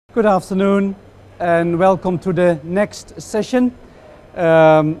Good afternoon and welcome to the next session.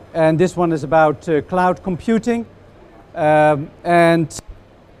 And this one is about cloud computing. And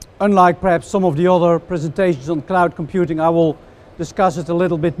unlike perhaps some of the other presentations on cloud computing, I will discuss it a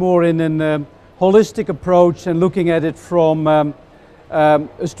little bit more in a holistic approach and looking at it from a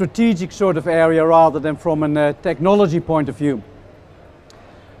strategic sort of area rather than from a technology point of view.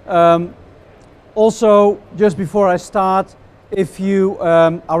 Also, just before I start, if you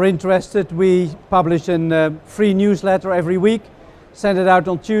are interested, we publish a free newsletter every week, send it out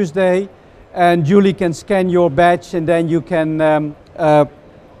on Tuesday, and Julie can scan your badge and then you can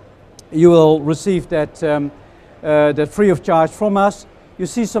you will receive that, that free of charge from us. You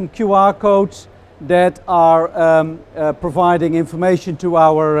see some QR codes that are providing information to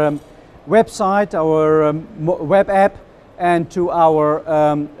our website, our web app, and to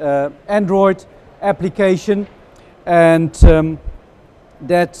our Android application. And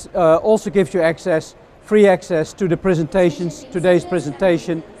that also gives you access, free access to the presentations, today's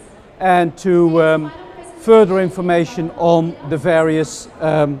presentation, and to further information on the various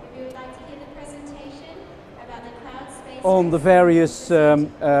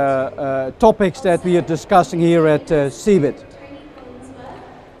topics that we are discussing here at CeBIT.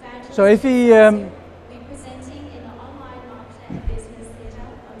 So if we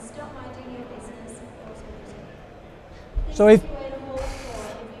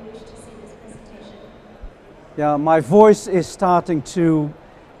yeah, my voice is starting to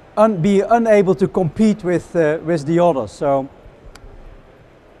be unable to compete with the others. So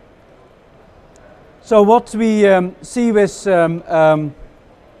what we see with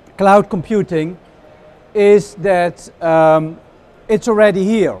cloud computing is that it's already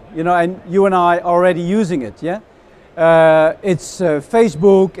here, you know, and you and I are already using it. Yeah, it's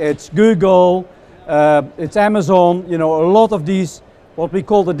Facebook, it's Google. It's Amazon, you know, a lot of these, what we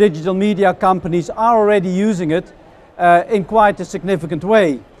call the digital media companies, are already using it in quite a significant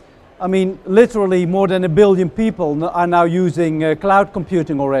way. I mean, literally more than 1 billion people are now using cloud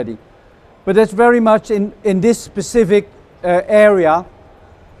computing already. But that's very much in this specific area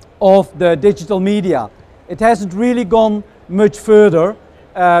of the digital media. It hasn't really gone much further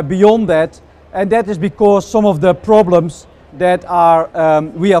beyond that, and that is because some of the problems that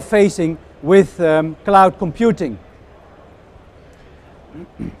we are facing with cloud computing.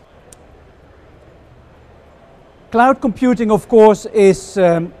 Cloud computing, of course, is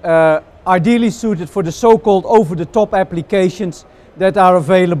ideally suited for the so-called over-the-top applications that are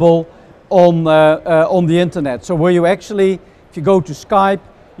available on the internet. So where you actually, if you go to Skype,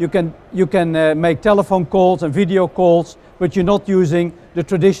 you can make telephone calls and video calls, but you're not using the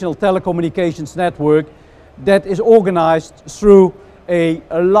traditional telecommunications network that is organized through a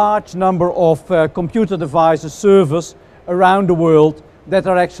large number of computer devices, servers around the world that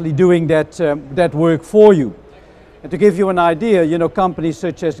are actually doing that work for you. And to give you an idea, you know, companies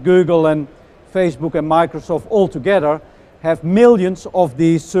such as Google and Facebook and Microsoft all together have millions of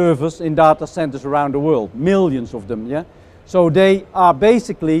these servers in data centers around the world, millions of them. Yeah, so they are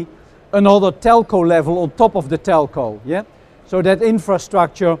basically another telco level on top of the telco. Yeah, so that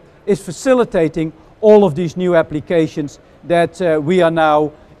infrastructure is facilitating all of these new applications that we are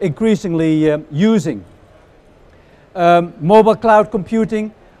now increasingly using. Mobile cloud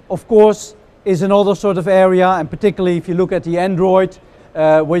computing, of course, is another sort of area, and particularly if you look at the Android,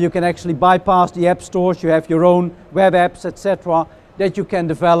 where you can actually bypass the app stores, you have your own web apps, etc., that you can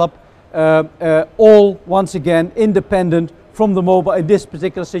develop, all once again independent from the mobile, in this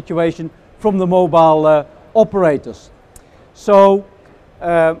particular situation, from the mobile operators. So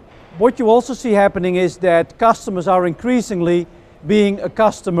what you also see happening is that customers are increasingly being a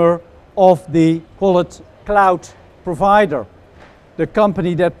customer of the, call it, cloud provider, the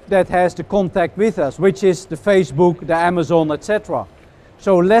company that has the contact with us, which is the Facebook, the Amazon, etc.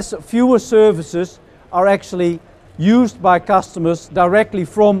 So fewer services are actually used by customers directly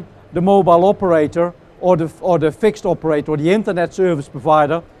from the mobile operator or the fixed operator or the internet service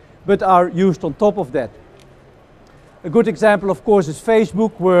provider, but are used on top of that. A good example, of course, is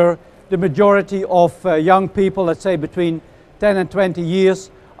Facebook, where the majority of young people, let's say between 10 and 20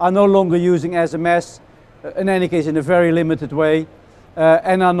 years, are no longer using SMS, in any case in a very limited way,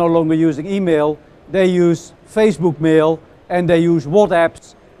 and are no longer using email. They use Facebook Mail and they use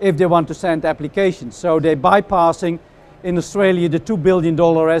WhatsApps if they want to send applications. So they're bypassing, in Australia, the $2 billion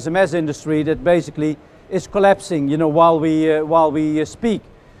SMS industry that basically is collapsing, you know, while we speak.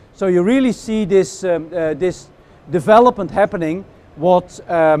 So you really see this this development happening. What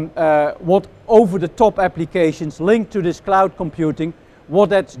over-the-top applications linked to this cloud computing, what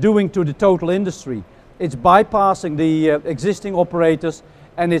that's doing to the total industry. It's bypassing the existing operators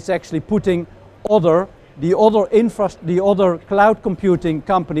and it's actually putting the other cloud computing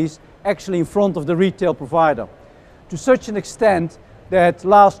companies actually in front of the retail provider. To such an extent that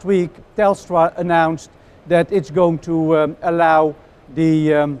last week Telstra announced that it's going to allow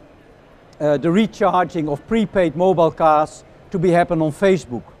the recharging of prepaid mobile cards to be happen on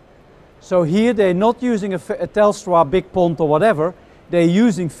Facebook. So here they're not using a Telstra, Big Pond or whatever, they're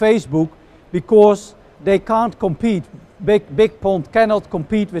using Facebook because they can't compete. Big Pond cannot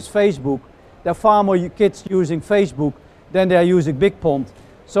compete with Facebook. There are far more kids using Facebook than they are using Big Pond.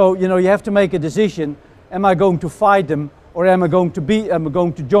 So you have to make a decision, am I going to fight them or am I going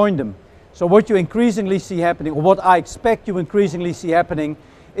to join them? So what you increasingly see happening, or what I expect you increasingly see happening,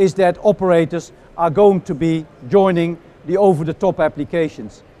 is that operators are going to be joining the over-the-top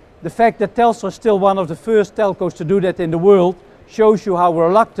applications. The fact that Telstra is still one of the first telcos to do that in the world shows you how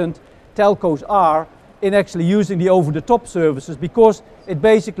reluctant telcos are in actually using the over-the-top services, because it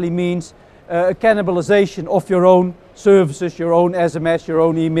basically means a cannibalization of your own services, your own SMS, your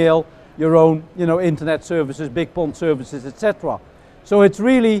own email, your own internet services, Big Pond services, etc. So it's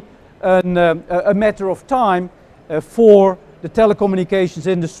really a matter of time for the telecommunications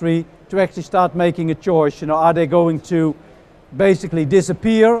industry to actually start making a choice. Are they going to basically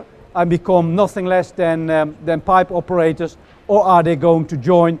disappear and become nothing less than pipe operators, or are they going to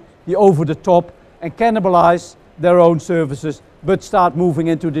join the over-the-top and cannibalize their own services, but start moving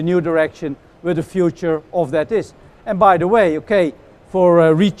into the new direction where the future of that is? And by the way, okay,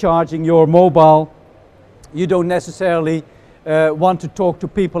 for recharging your mobile, you don't necessarily want to talk to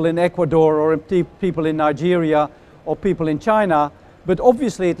people in Ecuador or people in Nigeria or people in China, but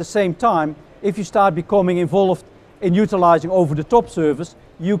obviously at the same time, if you start becoming involved in utilizing over-the-top service,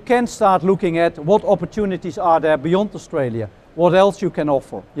 you can start looking at what opportunities are there beyond Australia, what else you can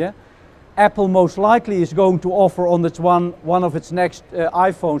offer. Yeah? Apple most likely is going to offer on its one of its next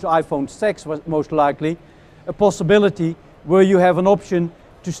iPhones, iPhone 6 most likely, a possibility where you have an option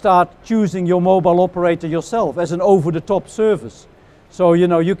to start choosing your mobile operator yourself as an over-the-top service. So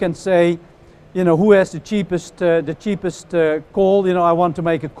you can say, who has the cheapest call. I want to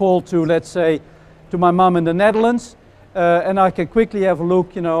make a call to, let's say, to my mum in the Netherlands, and I can quickly have a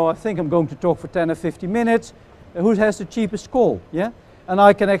look. I think I'm going to talk for 10 or 15 minutes. Who has the cheapest call? Yeah. And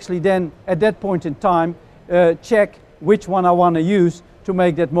I can actually then, at that point in time, check which one I want to use to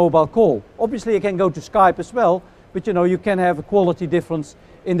make that mobile call. Obviously, I can go to Skype as well, but you can have a quality difference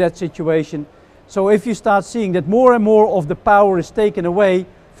in that situation. So if you start seeing that more and more of the power is taken away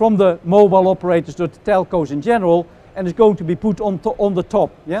from the mobile operators to the telcos in general, and it's going to be put on the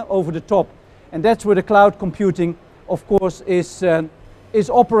top, yeah, over the top. And that's where the cloud computing, of course, is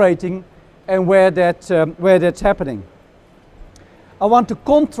operating, and where that's happening. I want to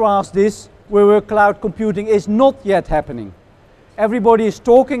contrast this where cloud computing is not yet happening. Everybody is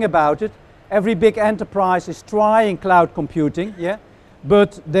talking about it. Every big enterprise is trying cloud computing, yeah,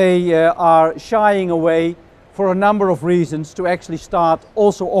 but they are shying away for a number of reasons to actually start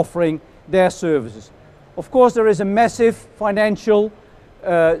also offering their services. Of course, there is a massive financial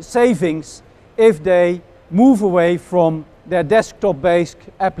savings if they move away from their desktop-based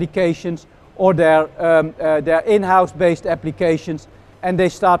applications or their in-house based applications, and they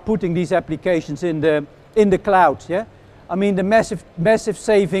start putting these applications in the cloud. Yeah, I mean the massive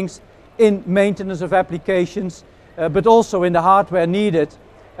savings in maintenance of applications, but also in the hardware needed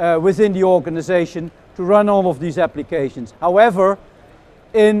within the organization to run all of these applications. However,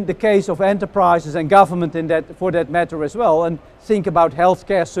 in the case of enterprises and government, for that matter as well, and think about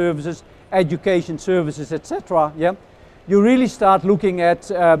healthcare services, education services, etc. Yeah, you really start looking at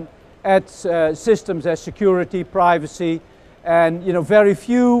systems as security, privacy, and very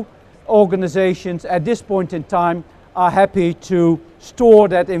few organizations at this point in time are happy to store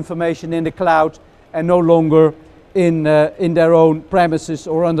that information in the cloud and no longer in their own premises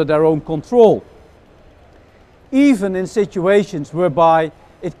or under their own control. Even in situations whereby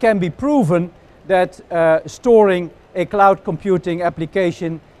it can be proven that storing a cloud computing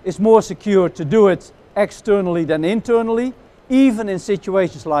application is more secure to do it externally than internally, even in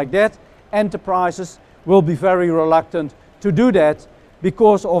situations like that, enterprises will be very reluctant to do that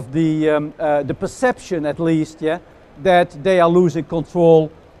because of the perception, at least, yeah, that they are losing control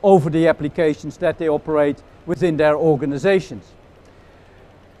over the applications that they operate within their organizations.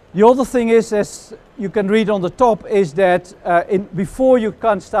 The other thing is, as you can read on the top, is that before you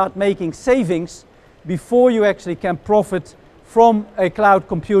can start making savings, before you actually can profit from a cloud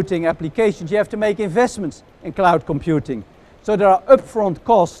computing application, you have to make investments in cloud computing. So there are upfront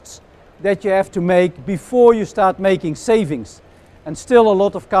costs that you have to make before you start making savings. And still a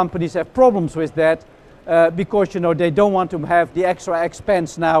lot of companies have problems with that. because, you know, they don't want to have the extra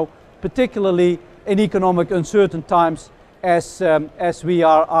expense now, particularly in economic uncertain times as we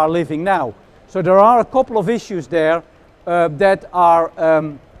are living now. So there are a couple of issues there that are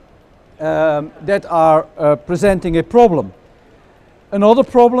presenting a problem. Another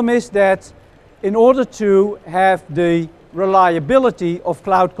problem is that in order to have the reliability of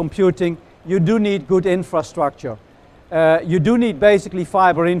cloud computing, you do need good infrastructure. You do need basically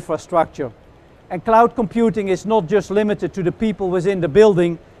fiber infrastructure. And cloud computing is not just limited to the people within the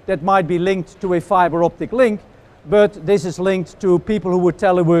building that might be linked to a fiber optic link, but this is linked to people who would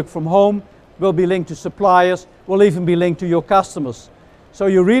telework from home, will be linked to suppliers, will even be linked to your customers. So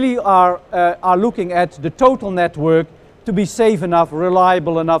you really are looking at the total network to be safe enough,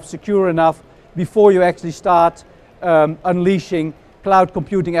 reliable enough, secure enough before you actually start unleashing cloud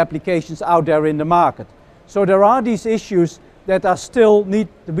computing applications out there in the market. So there are these issues that are still need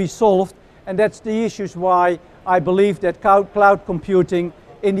to be solved, and that's the issues why I believe that cloud computing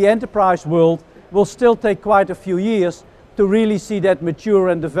in the enterprise world will still take quite a few years to really see that mature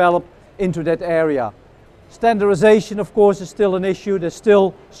and develop into that area. Standardization, of course, is still an issue. There's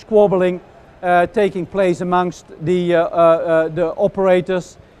still squabbling taking place amongst the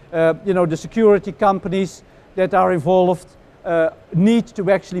operators. You know, the security companies that are involved need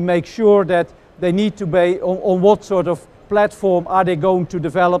to actually make sure that they need to be on what sort of platform are they going to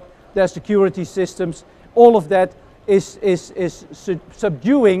develop their security systems. All of that is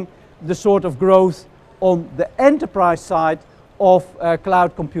subduing the sort of growth on the enterprise side of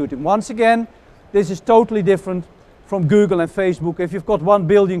cloud computing. Once again, this is totally different from Google and Facebook. If you've got 1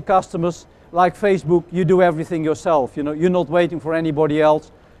 billion customers like Facebook, you do everything yourself. You know, you're not waiting for anybody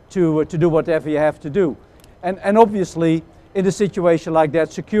else to do whatever you have to do. And obviously, in a situation like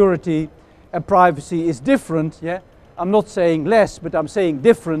that, security and privacy is different. Yeah, I'm not saying less, but I'm saying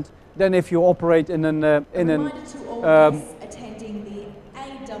different than if you operate in an attending the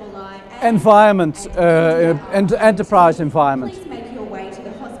AIIA environment, enterprise environment. Please make your way to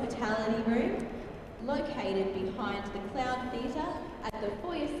the hospitality room, located behind the Cloud Theatre at the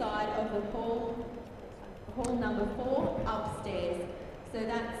foyer side of the hall number 4 upstairs. So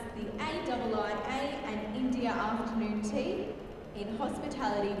that's the AIIA and India afternoon tea in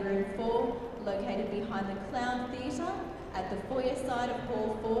hospitality room 4, located behind the Cloud Theatre at the foyer side of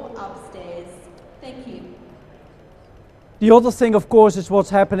hall 4 upstairs. Thank you. The other thing, of course, is what's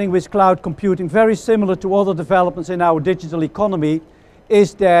happening with cloud computing, very similar to other developments in our digital economy,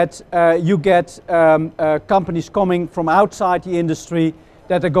 is that you get companies coming from outside the industry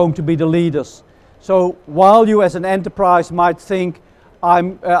that are going to be the leaders. So while you as an enterprise might think,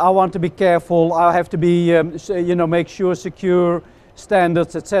 I want to be careful, I have to be, you know, make sure secure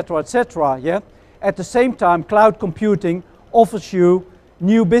standards, etc., yeah? At the same time, cloud computing offers you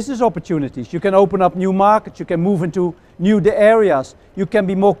new business opportunities. You can open up new markets, you can move into new areas, you can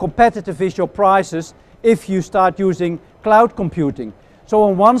be more competitive with your prices if you start using cloud computing. So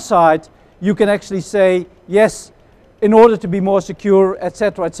on one side, you can actually say, yes, in order to be more secure,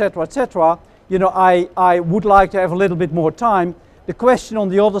 etc., you know, I would like to have a little bit more time. The question on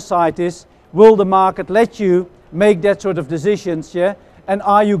the other side is, will the market let you make that sort of decisions, yeah? And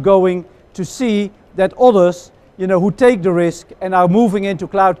are you going to see that others, you know, who take the risk and are moving into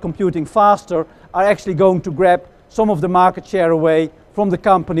cloud computing faster are actually going to grab some of the market share away from the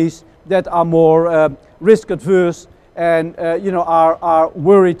companies that are more risk adverse and you know, are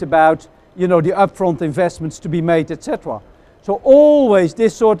worried about, you know, the upfront investments to be made, etc. So always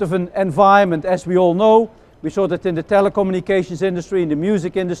this sort of an environment, as we all know, we saw that in the telecommunications industry, in the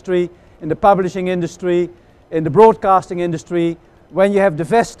music industry, in the publishing industry, in the broadcasting industry, when you have the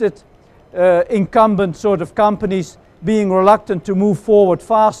vested incumbent sort of companies being reluctant to move forward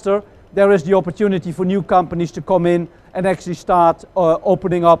faster, there is the opportunity for new companies to come in and actually start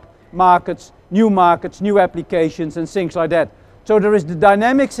opening up markets, new applications and things like that. So there is the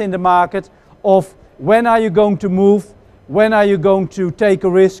dynamics in the market of when are you going to move, when are you going to take a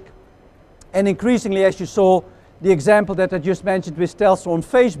risk, and increasingly, as you saw the example that I just mentioned with Telstra on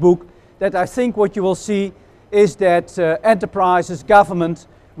Facebook, that I think what you will see is that enterprises, government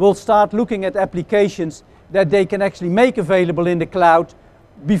will start looking at applications that they can actually make available in the cloud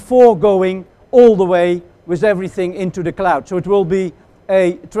before going all the way with everything into the cloud. So it will be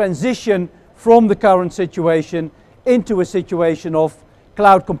a transition from the current situation into a situation of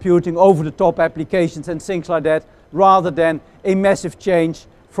cloud computing, over-the-top applications and things like that, rather than a massive change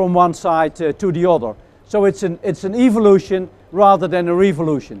from one side to the other. So it's an evolution rather than a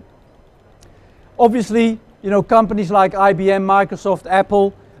revolution. Obviously, you know, companies like IBM, Microsoft,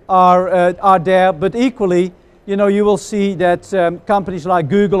 Apple are there, but equally, you know, you will see that companies like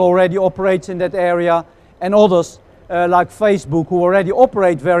Google already operates in that area, and others like Facebook, who already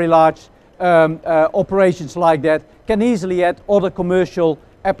operate very large operations like that, can easily add other commercial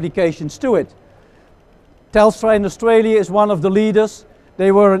applications to it. Telstra in Australia is one of the leaders.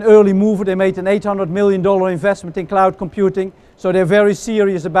 They were an early mover. They made an $800 million investment in cloud computing, so they're very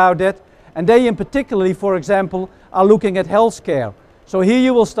serious about that. And they in particularly, for example, are looking at healthcare. So here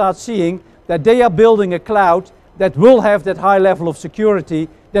you will start seeing that they are building a cloud that will have that high level of security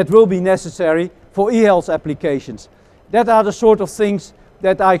that will be necessary for e-health applications. That are the sort of things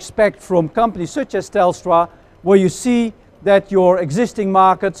that I expect from companies such as Telstra, where you see that your existing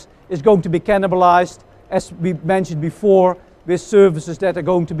markets is going to be cannibalized, as we mentioned before, with services that are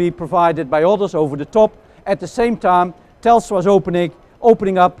going to be provided by others over the top. At the same time, Telstra is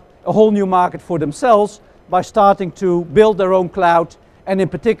opening up a whole new market for themselves by starting to build their own cloud, and in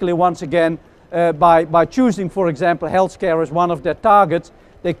particular, once again, by choosing, for example, healthcare as one of their targets.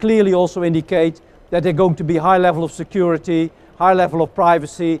 They clearly also indicate that they're going to be high level of security, high level of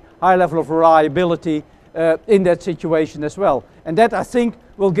privacy, high level of reliability in that situation as well. And that, I think,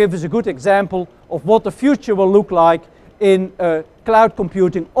 will give us a good example of what the future will look like in cloud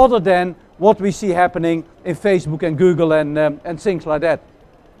computing, other than what we see happening in Facebook and Google and things like that.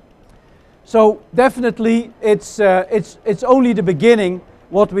 So definitely it's only the beginning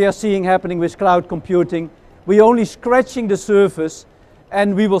what we are seeing happening with cloud computing. We're only scratching the surface,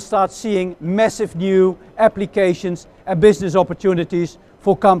 and we will start seeing massive new applications and business opportunities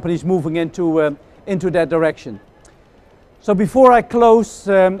for companies moving into that direction. So before I close,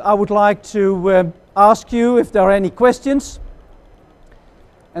 I would like to ask you if there are any questions.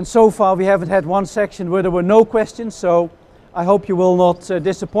 And so far we haven't had one section where there were no questions, so I hope you will not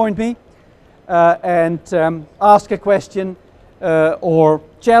disappoint me and ask a question or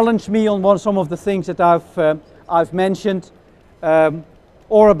challenge me on some of the things that I've mentioned,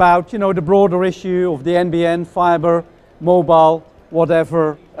 or about, you know, the broader issue of the NBN, fiber, mobile,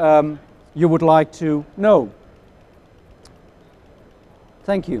 whatever you would like to know.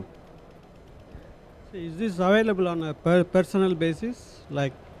 Thank you. Is this available on a personal basis?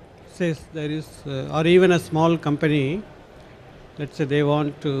 Like, says there is, or even a small company, let's say they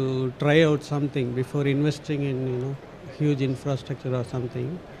want to try out something before investing in, you know, huge infrastructure or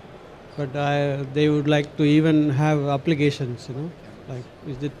something, but they would like to even have applications, you know, like,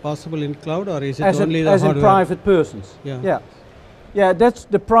 is it possible in cloud, or is it only the hardware? As in private persons? Yeah. Yeah, that's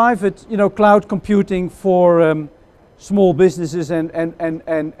the private, you know, cloud computing for small businesses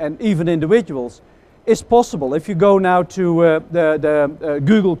and even individuals is possible. If you go now to the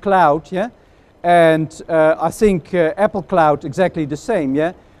Google Cloud, yeah, and I think Apple Cloud exactly the same,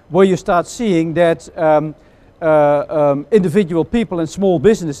 yeah, where you start seeing that individual people and small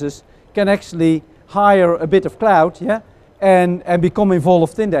businesses can actually hire a bit of cloud, yeah, and become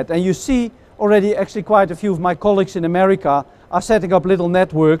involved in that. And you see already actually quite a few of my colleagues in America are setting up little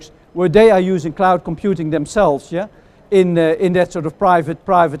networks where they are using cloud computing themselves, yeah, in that sort of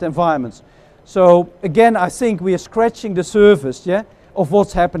private environments. So again, I think we are scratching the surface, yeah, of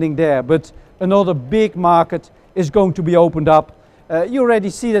what's happening there. But another big market is going to be opened up. You already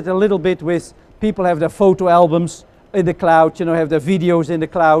see that a little bit with people have their photo albums in the cloud, you know, have their videos in the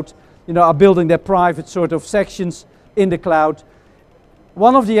cloud, you know, are building their private sort of sections in the cloud.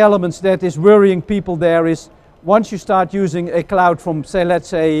 One of the elements that is worrying people there is once you start using a cloud from, say, let's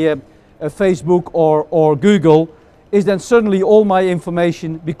say Facebook or Google, is then suddenly all my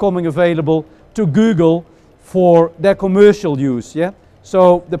information becoming available to Google for their commercial use, yeah?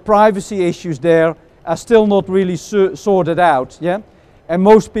 So the privacy issues there are still not really sorted out, yeah? And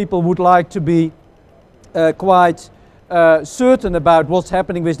most people would like to be quite certain about what's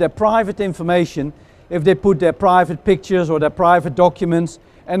happening with their private information if they put their private pictures or their private documents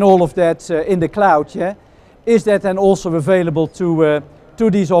and all of that in the cloud, yeah? Is that then also available to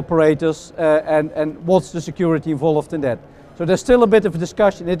these operators, and what's the security involved in that? So there's still a bit of a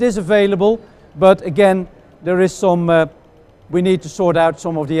discussion. It is available, but again, there is some, we need to sort out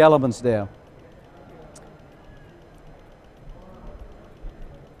some of the elements there.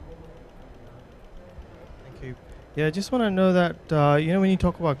 Thank you. Yeah, I just want to know that, you know, when you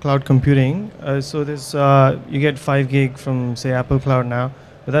talk about cloud computing, so there's, you get 5 gig from, say, Apple Cloud now,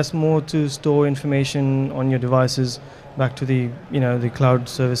 but that's more to store information on your devices back to the, you know, the cloud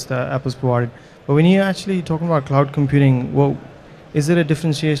service that Apple's provided. But when you're actually talking about cloud computing, well, is there a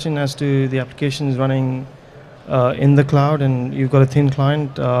differentiation as to the applications running in the cloud, and you've got a thin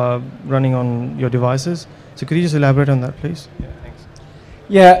client running on your devices? So could you just elaborate on that, please? Yeah, thanks.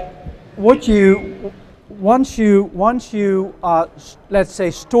 Yeah, once you let's say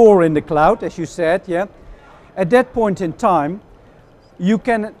store in the cloud, as you said, yeah, at that point in time, you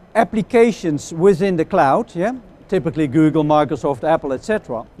can applications within the cloud, yeah, typically Google, Microsoft, Apple,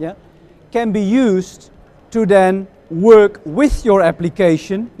 etc., yeah, can be used to then work with your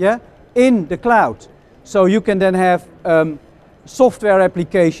application, yeah, in the cloud. So you can then have software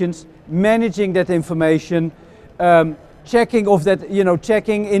applications managing that information, checking of that, you know,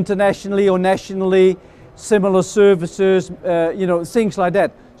 checking internationally or nationally, similar services, you know, things like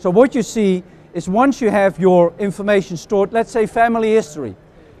that. So what you see is once you have your information stored, let's say family history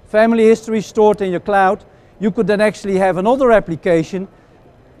stored in your cloud, you could then actually have another application,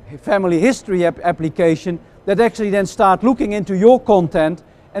 family history application, that actually then start looking into your content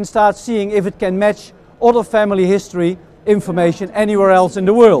and start seeing if it can match other family history information anywhere else in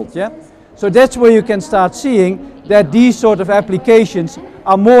the world. Yeah? So that's where you can start seeing that these sort of applications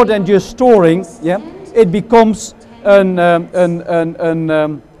are more than just storing. Yeah? It becomes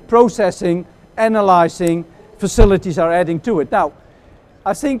an processing, analyzing facilities are adding to it. Now,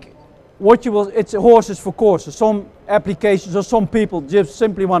 I think what you will, it's horses for courses. Some applications or some people just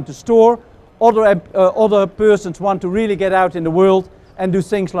simply want to store, other persons want to really get out in the world and do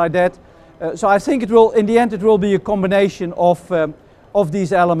things like that. So I think it will, in the end, it will be a combination of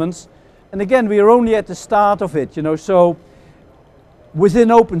these elements. And again, we are only at the start of it, you know, so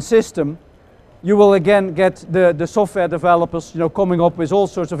within open system, you will again get the software developers, you know, coming up with all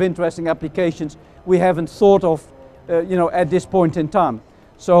sorts of interesting applications we haven't thought of, you know, at this point in time.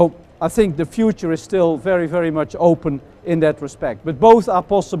 So I think the future is still very, very much open in that respect. But both are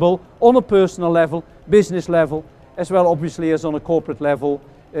possible on a personal level, business level, as well obviously as on a corporate level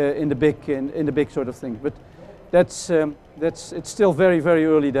in the big sort of thing. But it's still very, very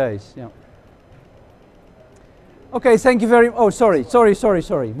early days. Yeah. Okay, thank you very much. Oh, sorry.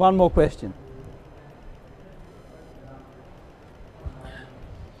 One more question.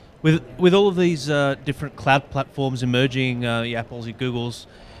 With all of these different cloud platforms emerging, the Apples, the Googles,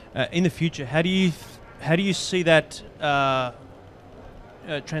 in the future, how do you see that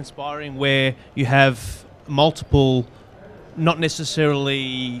transpiring, where you have multiple, not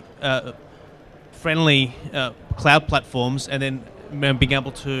necessarily friendly cloud platforms, and then being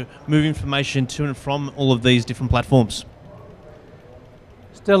able to move information to and from all of these different platforms?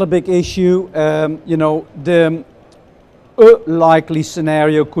 Still a big issue. You know, the likely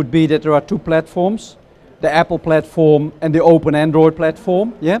scenario could be that there are two platforms, the Apple platform and the open Android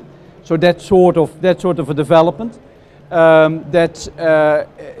platform. Yeah, so that sort of a development.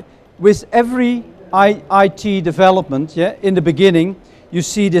 With every IT development, yeah, in the beginning, you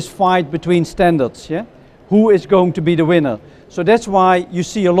see this fight between standards. Yeah, who is going to be the winner? So that's why you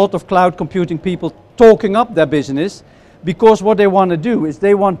see a lot of cloud computing people talking up their business, because what they want to do is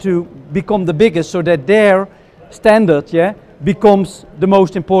they want to become the biggest, so that their standard, yeah, becomes the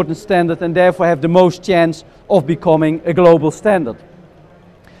most important standard and therefore have the most chance of becoming a global standard.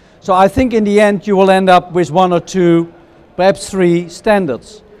 So I think in the end you will end up with one or two, perhaps three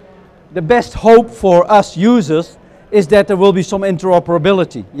standards. The best hope for us users is that there will be some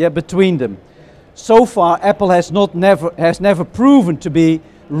interoperability, yeah, between them. So far Apple has never proven to be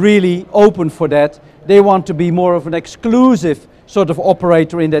really open for that. They want to be more of an exclusive sort of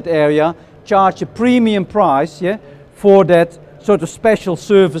operator in that area, charge a premium price, yeah, for that sort of special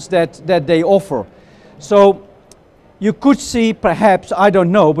service that they offer. So you could see, perhaps, I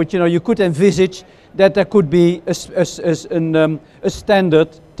don't know, but you know, you could envisage that there could be a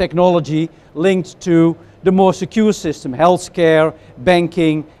standard technology linked to the more secure system, healthcare,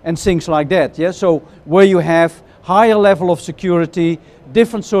 banking, and things like that. Yeah, so where you have higher level of security,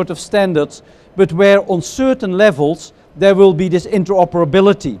 different sort of standards, but where on certain levels there will be this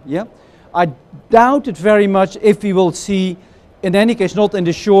interoperability. Yeah. I doubt it very much if we will see, in any case not in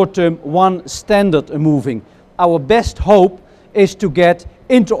the short term, one standard moving. Our best hope is to get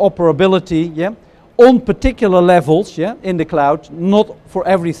interoperability, yeah, on particular levels, yeah, in the cloud, not for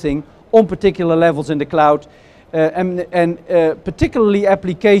everything, on particular levels in the cloud, and particularly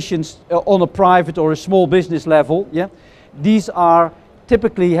applications on a private or a small business level. Yeah, these are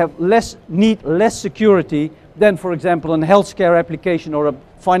typically need less security than, for example, a healthcare application or a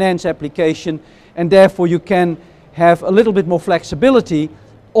finance application, and therefore you can have a little bit more flexibility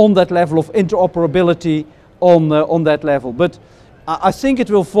on that level of interoperability on that level. But I think it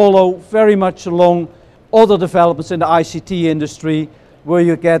will follow very much along other developments in the ICT industry, where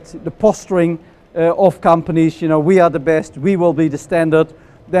you get the posturing of companies, you know, we are the best, we will be the standard.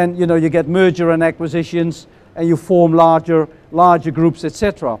 Then, you know, you get merger and acquisitions and you form larger groups,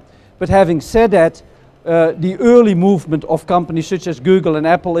 etc. But having said that, the early movement of companies such as Google and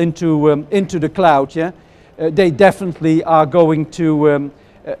Apple into the cloud, yeah, they definitely are going to,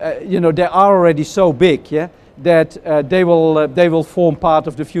 you know, they are already so big, yeah, that they will form part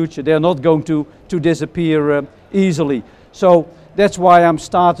of the future. They're not going to disappear easily. So that's why I'm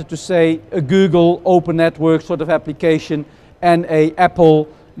started to say a Google open network sort of application and a Apple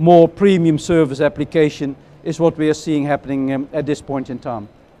more premium service application is what we are seeing happening at this point in time.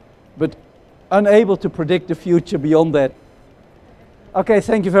 But unable to predict the future beyond that. Okay,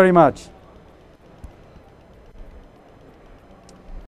 thank you very much.